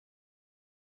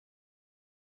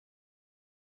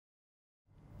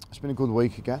It's been a good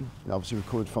week again. Obviously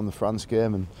recovered from the France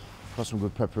game and got some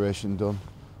good preparation done.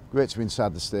 Great to be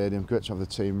inside the stadium, great to have the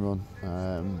team run,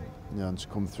 and to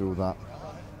come through that,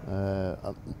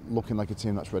 looking like a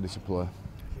team that's ready to play.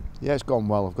 Yeah, it's gone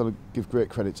well. I've got to give great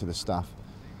credit to the staff.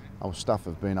 Our staff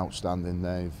have been outstanding.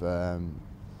 They've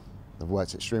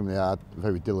worked extremely hard,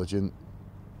 very diligent,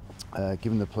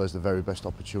 giving the players the very best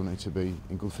opportunity to be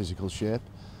in good physical shape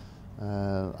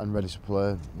and ready to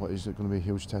play what is going to be a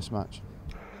huge test match.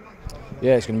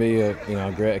 Yeah, it's going to be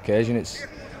a great occasion. It's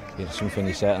something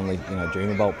you certainly dream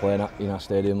about, playing at a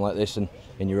stadium like this and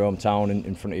in your hometown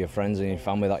in front of your friends and your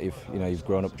family that you've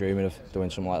grown up dreaming of doing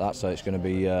something like that. So it's going to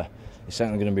be it's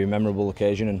certainly going to be a memorable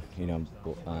occasion,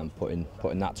 and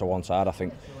putting that to one side, I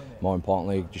think more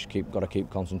importantly just got to keep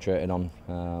concentrating on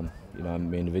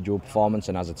my individual performance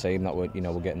and as a team that we're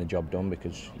getting the job done,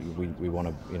 because we want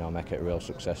to make it a real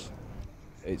success.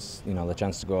 It's the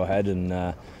chance to go ahead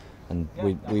and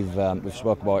we've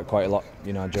spoke about it quite a lot,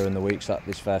 during the weeks, that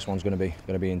this first one's going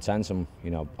to be intense, and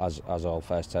as all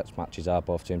first test matches are,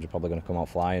 both teams are probably going to come out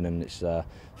flying, and it's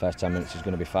first 10 minutes is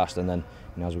going to be fast, and then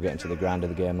as we get into the grind of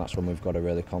the game, that's when we've got to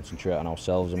really concentrate on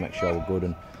ourselves and make sure we're good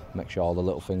and make sure all the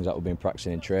little things that we've been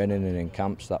practicing in training and in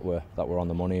camps that we're on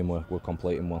the money and we're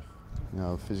completing well.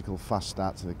 Physical fast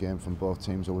start to the game from both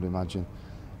teams, I would imagine.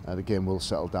 The game will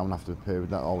settle down after the period.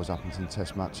 That always happens in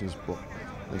test matches, but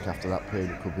I think after that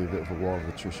period it could be a bit of a war of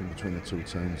attrition between the two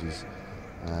teams.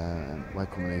 We're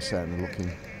coming here certainly looking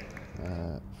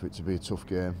for it to be a tough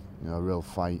game, a real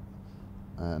fight,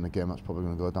 and a game that's probably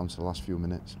going to go down to the last few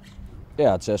minutes.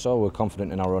 Yeah, I'd say so. We're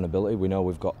confident in our own ability. We know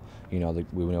we've got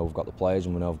we've got the players,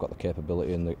 and we know we've got the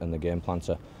capability and the game plan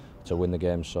to win the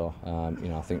game. So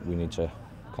I think we need to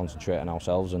concentrate on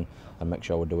ourselves and make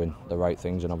sure we're doing the right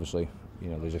things, and obviously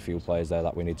there's a few players there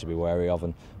that we need to be wary of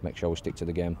and make sure we stick to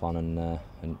the game plan,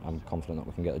 and I'm confident that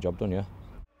we can get the job done, yeah.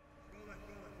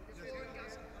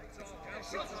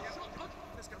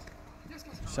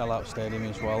 Sell-out stadium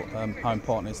as well. How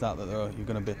important is that you're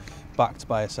going to be backed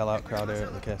by a sell-out crowd here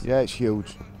at the case? Yeah, it's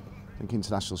huge. I think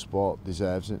international sport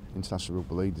deserves it. International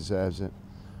Rugby League deserves it.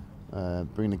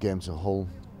 Bring the game to Hull.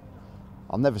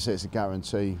 I'll never say it's a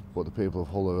guarantee, but the people of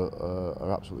Hull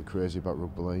are absolutely crazy about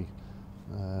Rugby League.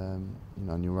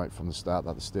 I knew right from the start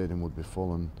that the stadium would be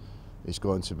full, and it's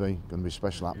going to be a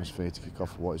special atmosphere to kick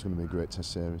off what is going to be a great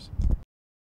test series.